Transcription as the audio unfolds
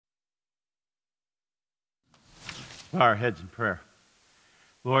Bow our heads in prayer.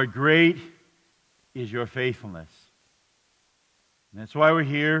 Lord, great is your faithfulness. And that's why we're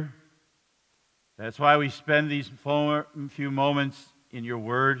here. That's why we spend these few moments in your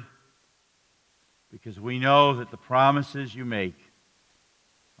word, because we know that the promises you make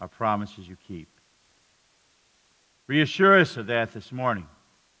are promises you keep. Reassure us of that this morning.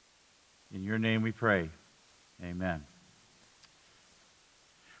 In your name we pray. Amen.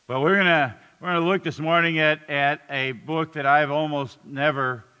 Well, we're going to look this morning at a book that I've almost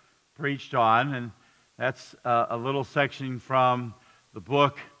never preached on, and that's a little section from the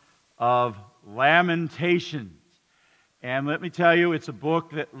book of Lamentations. And let me tell you, it's a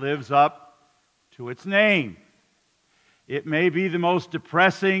book that lives up to its name. It may be the most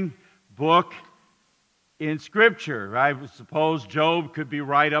depressing book in Scripture. I suppose Job could be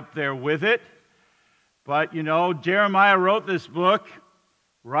right up there with it. But, you know, Jeremiah wrote this book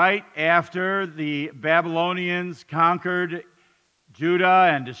right after the Babylonians conquered Judah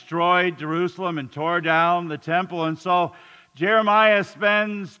and destroyed Jerusalem and tore down the temple. And so Jeremiah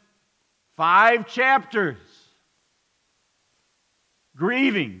spends 5 chapters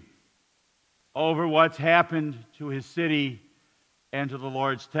grieving over what's happened to his city and to the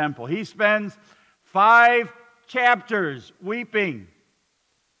Lord's temple. He spends 5 chapters weeping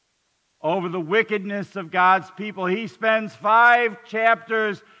over the wickedness of God's people. He spends 5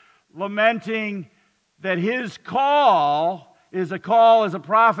 chapters lamenting that his call is a call as a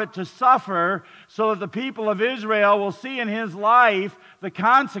prophet to suffer so that the people of Israel will see in his life the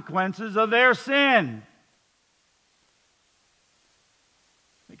consequences of their sin.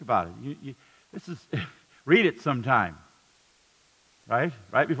 Think about it. This is read it sometime, right?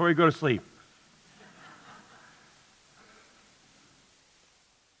 Right before you go to sleep.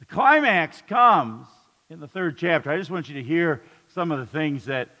 The climax comes in the 3rd chapter. I just want you to hear some of the things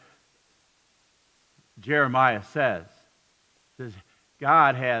that Jeremiah says. He says,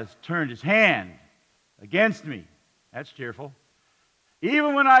 God has turned his hand against me. That's cheerful.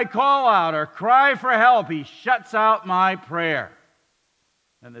 Even when I call out or cry for help, he shuts out my prayer.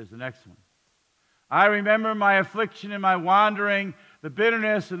 And there's the next one. I remember my affliction and my wandering, the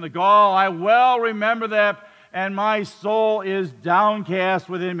bitterness and the gall. I well remember that, and my soul is downcast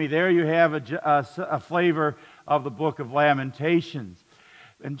within me. There you have a flavor of the book of Lamentations.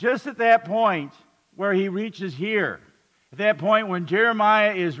 And just at that point where he reaches here, at that point when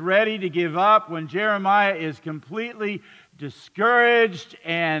Jeremiah is ready to give up, when Jeremiah is completely discouraged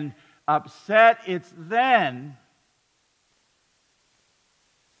and upset, it's then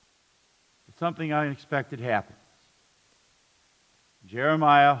something unexpected happens.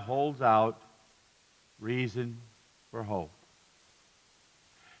 Jeremiah holds out reason for hope.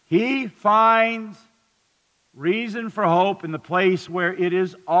 He finds reason for hope in the place where it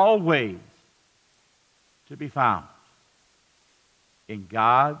is always to be found. In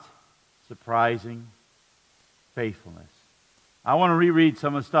God's surprising faithfulness. I want to reread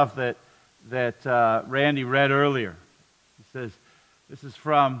some of the stuff that Randy read earlier. He says, this is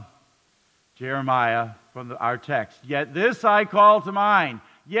from Jeremiah, from our text. Yet this I call to mind.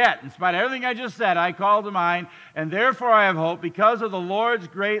 Yet, in spite of everything I just said, I call to mind, and therefore I have hope. Because of the Lord's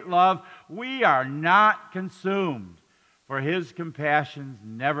great love, we are not consumed, for his compassions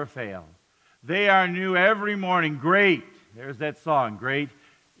never fail. They are new every morning. Great, there's that song, great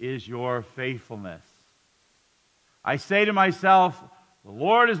is your faithfulness. I say to myself, the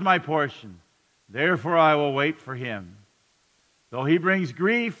Lord is my portion, therefore I will wait for him. Though he brings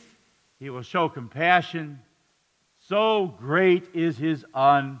grief, he will show compassion. So great is his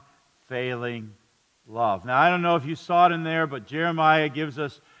unfailing love. Now, I don't know if you saw it in there, but Jeremiah gives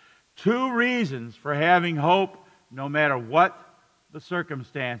us 2 reasons for having hope no matter what the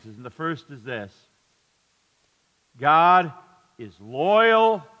circumstances. And the first is this. God is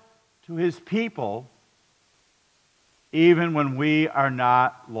loyal to his people even when we are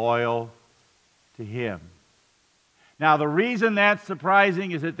not loyal to him. Now, the reason that's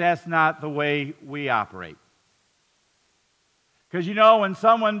surprising is that that's not the way we operate. Because, you know, when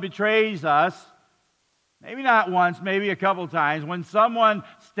someone betrays us, maybe not once, maybe a couple times, when someone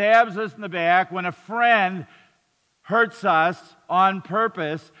stabs us in the back, when a friend hurts us on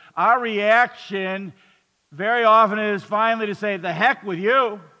purpose, our reaction very often is finally to say, the heck with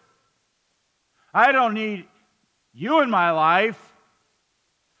you. I don't need you in my life.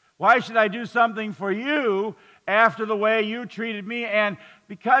 Why should I do something for you after the way you treated me? And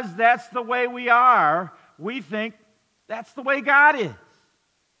because that's the way we are, we think that's the way God is.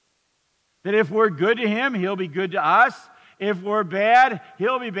 That if we're good to him, he'll be good to us. If we're bad,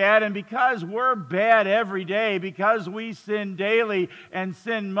 He'll be bad. And because we're bad every day, because we sin daily and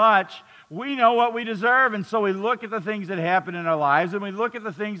sin much, we know what we deserve. And so we look at the things that happen in our lives, and we look at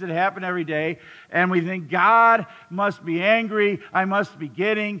the things that happen every day, and we think, God must be angry. I must be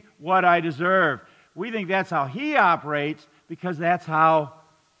getting what I deserve. We think that's how He operates because that's how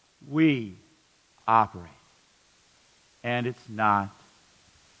we operate. And it's not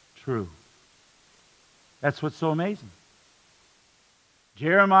true. That's what's so amazing.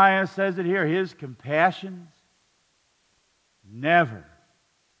 Jeremiah says it here. His compassions never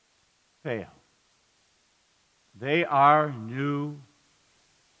fail. They are new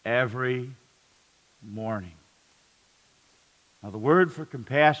every morning. Now, the word for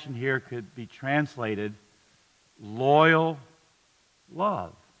compassion here could be translated loyal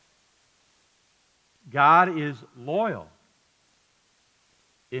love. God is loyal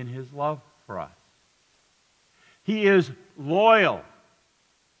in His love for us. He is loyal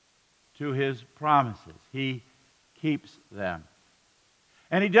to His promises. He keeps them.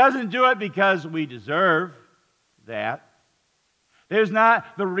 And He doesn't do it because we deserve that. There's not,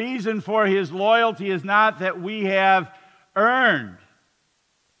 the reason for His loyalty is not that we have earned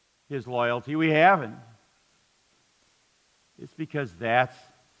His loyalty. We haven't. It's because that's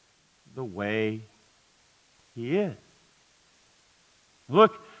the way He is.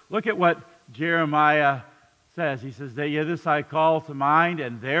 Look at what Jeremiah says. He says, "That this I call to mind,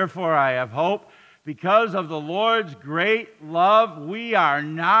 and therefore I have hope. Because of the Lord's great love, we are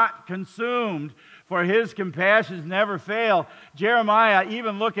not consumed, for His compassions never fail." Jeremiah,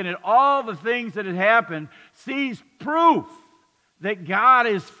 even looking at all the things that had happened, sees proof that God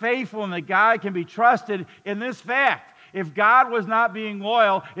is faithful and that God can be trusted in this fact. If God was not being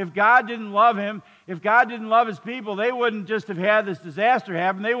loyal, if God didn't love him, if God didn't love His people, they wouldn't just have had this disaster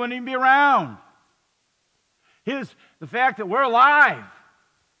happen. They wouldn't even be around. The fact that we're alive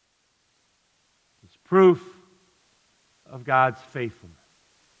is proof of God's faithfulness.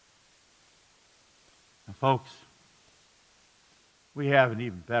 Now, folks, we have an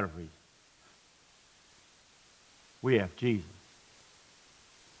even better reason. We have Jesus.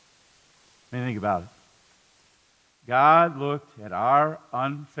 I mean, think about it. God looked at our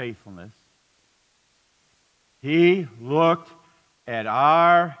unfaithfulness. He looked at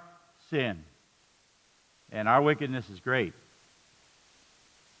our sin. And our wickedness is great.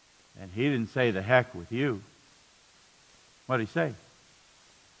 And He didn't say, "The heck with you." What did He say?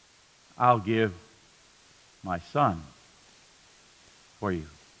 "I'll give my Son for you."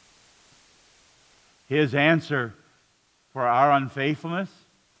 His answer for our unfaithfulness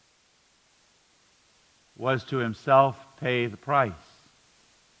was to Himself pay the price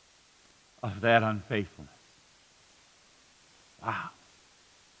of that unfaithfulness. Wow.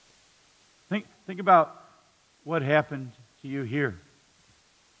 Think about what happened to you here.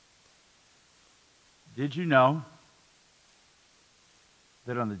 Did you know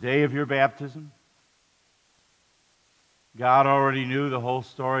that on the day of your baptism, God already knew the whole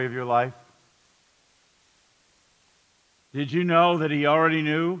story of your life? Did you know that He already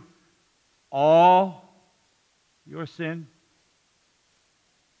knew all your sin?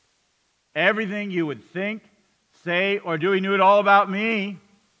 Everything you would think, say, or do, He knew it all about me.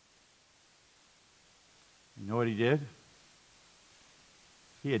 You know what He did?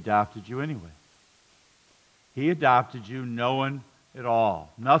 He adopted you anyway. He adopted you knowing it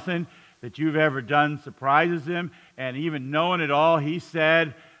all. Nothing that you've ever done surprises Him, and even knowing it all, He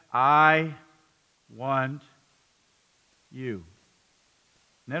said, "I want you."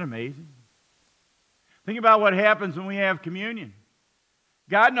 Isn't that amazing? Think about what happens when we have communion.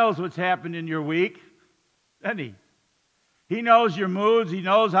 God knows what's happened in your week, doesn't He? He knows your moods. He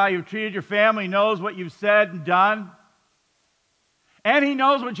knows how you've treated your family. He knows what you've said and done. And He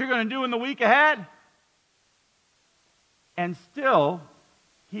knows what you're going to do in the week ahead. And still,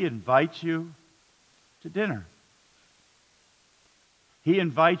 He invites you to dinner. He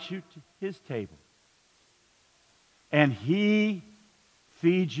invites you to His table. And He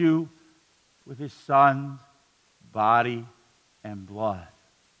feeds you with His Son's body and blood.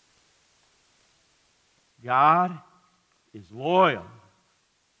 God is loyal.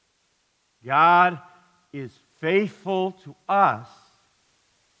 God is faithful to us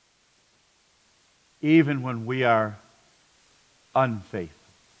even when we are unfaithful.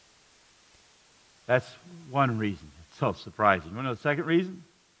 That's one reason it's so surprising. You want to know the second reason?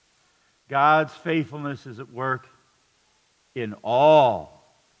 God's faithfulness is at work in all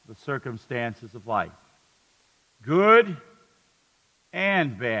the circumstances of life, good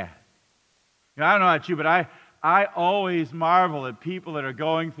and bad. You know, I don't know about you, but I always marvel at people that are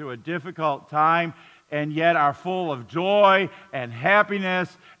going through a difficult time and yet are full of joy and happiness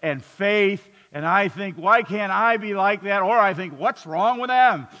and faith. And I think, why can't I be like that? Or I think, what's wrong with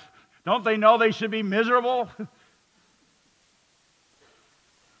them? Don't they know they should be miserable?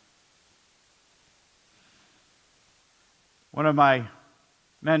 One of my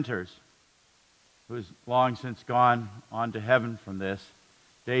mentors, who's long since gone on to heaven from this,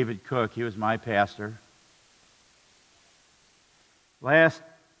 David Cook, he was my pastor. Last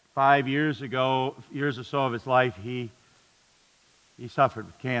 5 years or so of his life, he suffered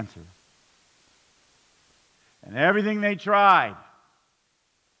with cancer. And everything they tried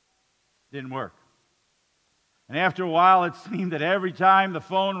didn't work. And after a while, it seemed that every time the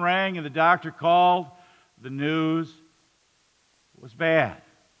phone rang and the doctor called, the news was bad.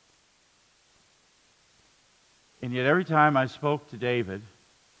 And yet every time I spoke to David,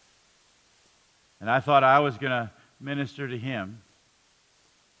 and I thought I was going to minister to him,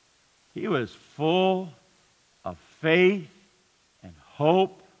 he was full of faith and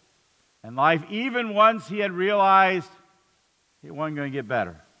hope and life, even once he had realized it wasn't going to get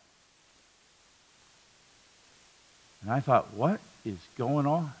better. And I thought, what is going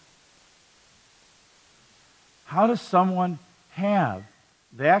on? How does someone have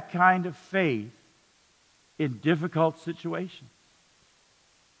that kind of faith in difficult situations?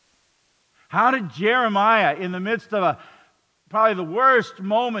 How did Jeremiah, in the midst of probably the worst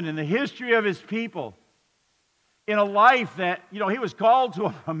moment in the history of his people, in a life that, he was called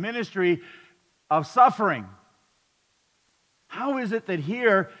to a ministry of suffering, how is it that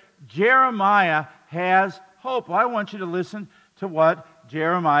here Jeremiah has hope? Well, I want you to listen to what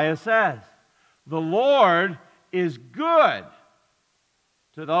Jeremiah says. The Lord is good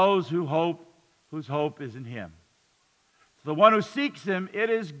to those whose hope is in Him. To the one who seeks Him, it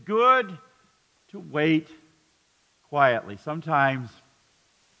is good to wait quietly. Sometimes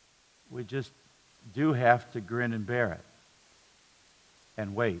we just do have to grin and bear it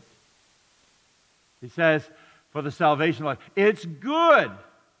and wait. He says, for the salvation of life, it's good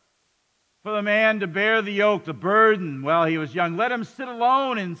for the man to bear the yoke, the burden, while he was young. Let him sit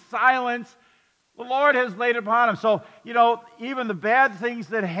alone in silence. The Lord has laid it upon him. So, even the bad things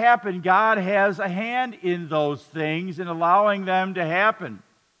that happen, God has a hand in those things in allowing them to happen.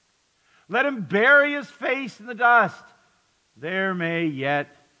 Let him bury his face in the dust. There may yet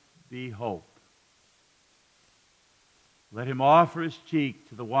be hope. Let him offer his cheek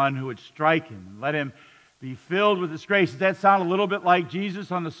to the one who would strike him, and let him be filled with disgrace. Does that sound a little bit like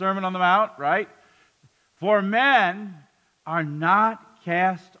Jesus on the Sermon on the Mount, right? For men are not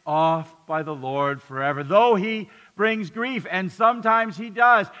cast off by the Lord forever. Though He brings grief, and sometimes He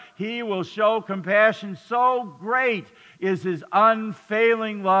does, He will show compassion. So great is His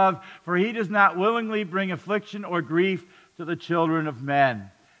unfailing love, for He does not willingly bring affliction or grief to the children of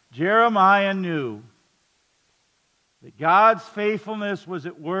men. Jeremiah knew that God's faithfulness was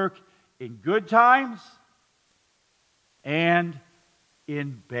at work in good times and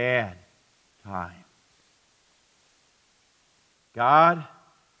in bad times. God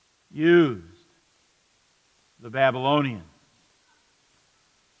used the Babylonians.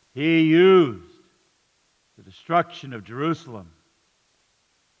 He used the destruction of Jerusalem,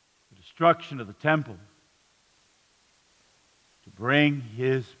 the destruction of the temple, to bring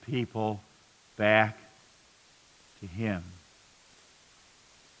His people back to Him.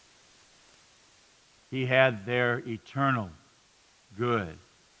 He had their eternal good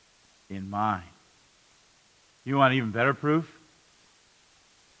in mind. You want even better proof?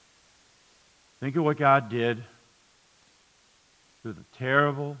 Think of what God did through the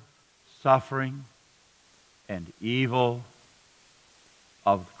terrible suffering and evil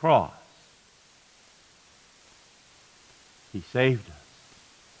of the cross. He saved us,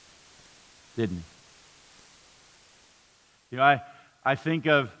 didn't He? I think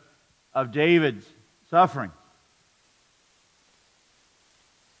of David's suffering.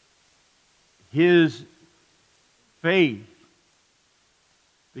 His faith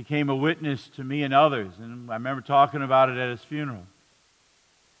became a witness to me and others, and I remember talking about it at his funeral,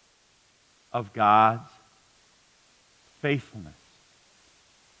 of God's faithfulness.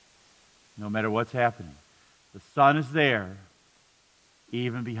 No matter what's happening, the sun is there,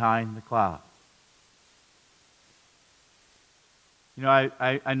 even behind the clouds.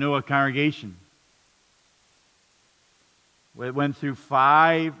 I know a congregation that went through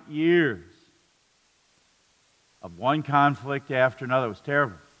 5 years of one conflict after another. It was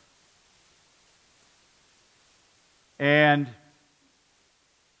terrible. And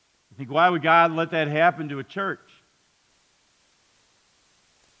I think, why would God let that happen to a church?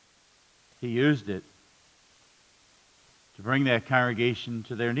 He used it to bring that congregation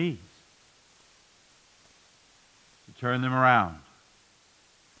to their knees. turn them around,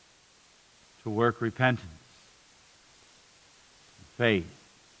 to work repentance, and faith.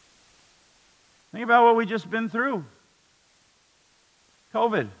 Think about what we've just been through.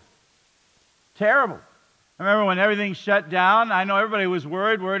 COVID. Terrible. I remember when everything shut down, I know everybody was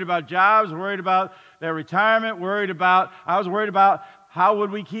worried about jobs, worried about their retirement, I was worried about how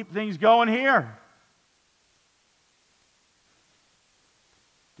would we keep things going here.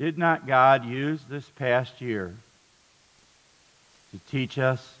 Did not God use this past year to teach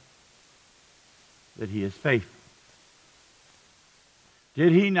us that He is faithful?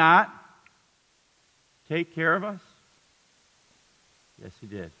 Did He not take care of us? Yes, He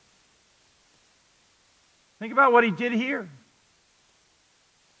did. Think about what He did here.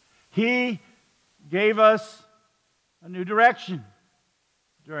 He gave us a new direction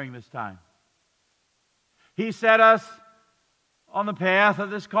during this time. He set us on the path of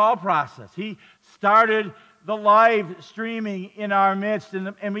this call process. He started the live streaming in our midst,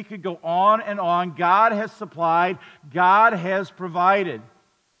 and we could go on and on. God has supplied, God has provided.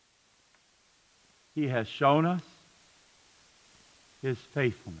 He has shown us His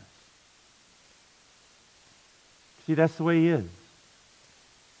faithfulness. See, that's the way He is.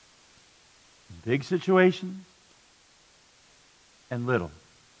 Big situations and little.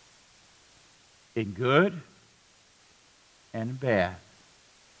 In good and in bad.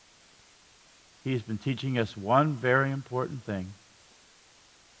 He's been teaching us one very important thing.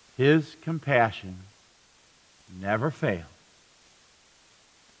 His compassion never fails.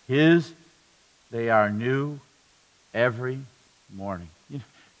 They are new every morning.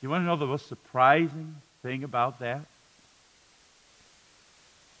 You want to know the most surprising thing about that?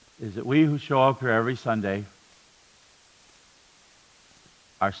 Is that we who show up here every Sunday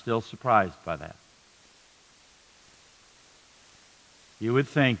are still surprised by that. You would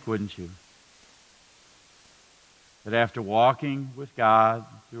think, wouldn't you, that after walking with God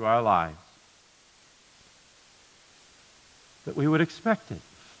through our lives, that we would expect it.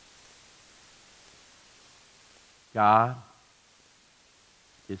 God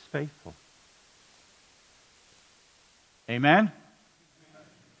is faithful. Amen?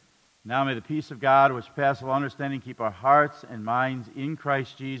 Now may the peace of God, which passes all understanding, keep our hearts and minds in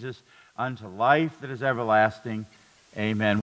Christ Jesus unto life that is everlasting. Amen.